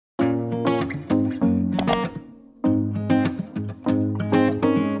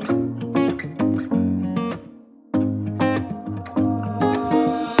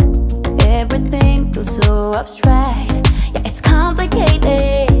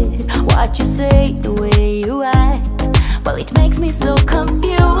what you say, the way you act, well, it makes me so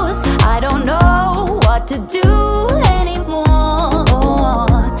confused. I don't know what to do anymore.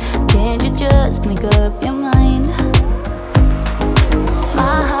 Can't you just make up your mind?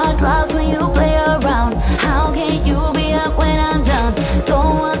 My heart drops when you play around. How can you be up when I'm down?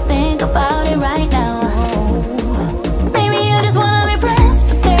 Don't wanna think about it right now. Maybe you just wanna be friends,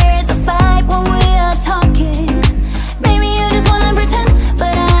 but there's a fight when we are talking. Maybe you just wanna pretend,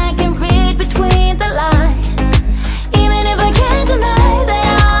 but I can read between the lines. Even if I can't deny that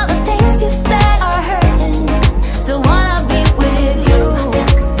all the things you said are hurting, still wanna be with you.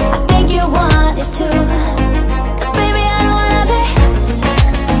 I think you want it too. 'Cause baby, I don't wanna be.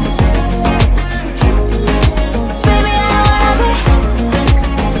 Baby, I don't wanna be.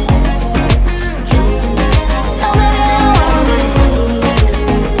 No, baby, I don't wanna be.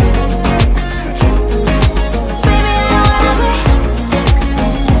 Baby, I don't wanna be.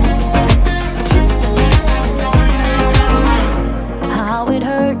 How it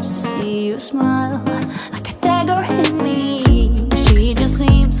hurts to see you smile, like a dagger in me. She just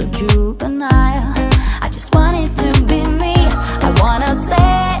seems so juvenile. I just want it to be me. I wanna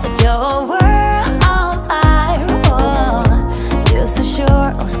set your world on fire. Oh, you're so sure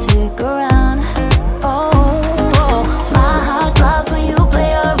I'll stick around. Oh, my heart drops when you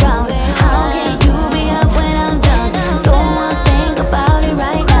play around. How can you be up when I'm down? Don't wanna think about it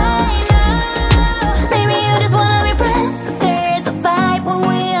right now. Maybe you just wanna be friends, but there's a fight when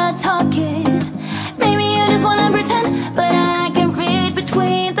we are talking. Maybe you just wanna pretend, but I can read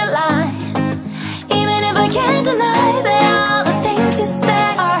between the lines. Even if I can't deny that all the things you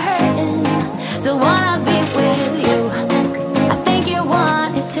said are hurting, still wanna be with you. I think you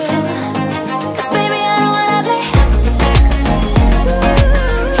want it too. 'Cause baby, I don't wanna be.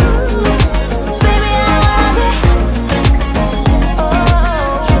 Baby, I don't wanna be. Oh,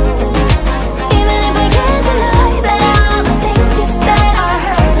 even if I can't deny that all the things you said are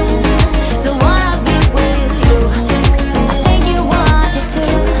hurting, still wanna be with you. I think you want it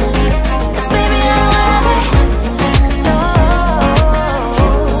too. 'Cause baby, I don't wanna be. No,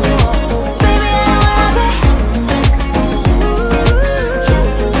 baby, I don't wanna be.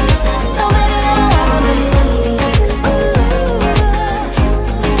 No, baby, I don't wanna be.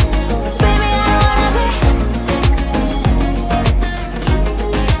 Baby, I don't wanna be.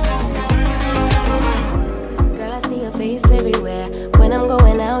 Girl, I see your face everywhere. When I'm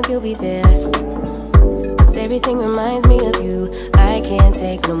going out, you'll be there. 'Cause everything reminds me of you. I can't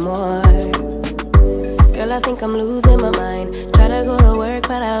take no more. Girl, I think I'm losing my mind. Try to go to work,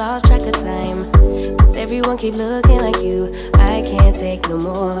 but I lost track of time. 'Cause everyone keep looking like you. I can't take no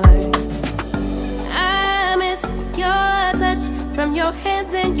more. I miss your touch from your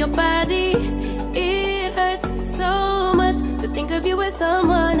hands and your body. It hurts so much to think of you with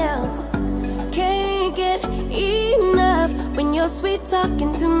someone else. Can't get enough when you're sweet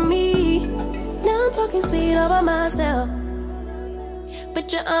talking to me. Now I'm talking sweet all by myself. Put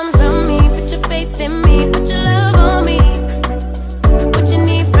your arms around me, put your faith in me, put your love on me. What you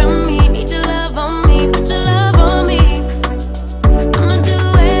need from me, need your love on me, put your love on me. I'ma do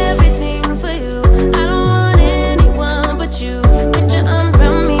everything for you. I don't want anyone but you. Put your arms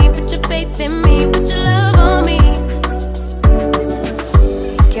around me, put your faith in me, put your love on me.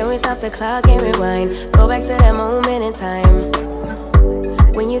 Can we stop the clock and rewind? Go back to that moment in time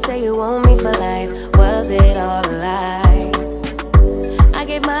when you say you want me for life. Was it all a lie? I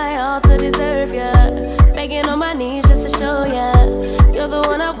gave my all to deserve ya, begging on my knees just to show ya you're the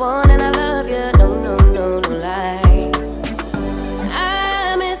one I want and I love ya. No, no, no, no lie.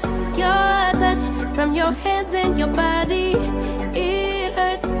 I miss your touch from your hands and your body. It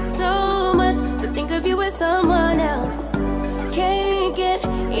hurts so much to think of you with someone else. Can't get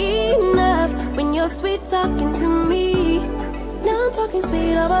enough when you're sweet talking to me. Now I'm talking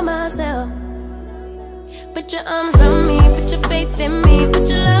sweet all by myself. Put your arms around me, put your faith in me, put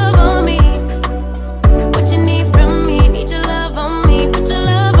your love on me. What you need from me, need your love on me, put your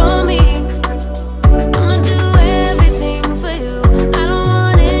love on me. I'ma do everything for you. I don't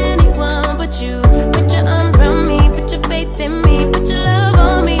want anyone but you. Put your arms around me, put your faith in me, put your love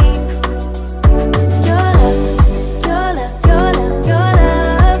on me. Your love, your love, your love, your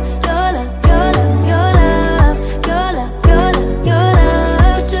love, your love, your love, your love, your love, your love, your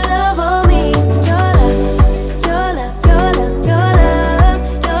love. Put your love on me. Your love, your love, your love, your love,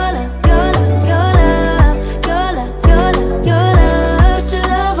 your love, your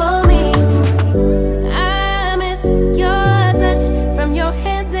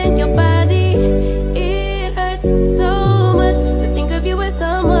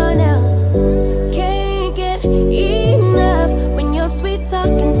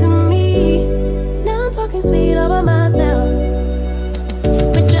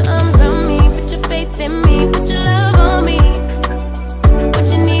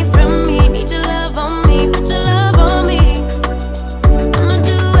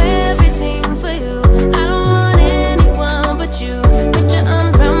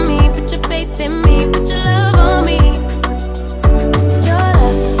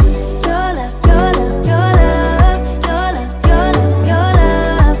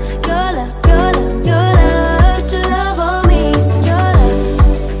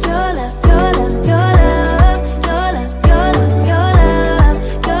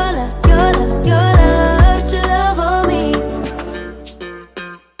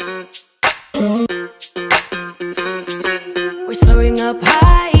We're soaring up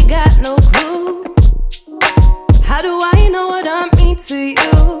high, got no clue. How do I know what I mean to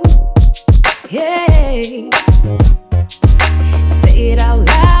you? Yeah.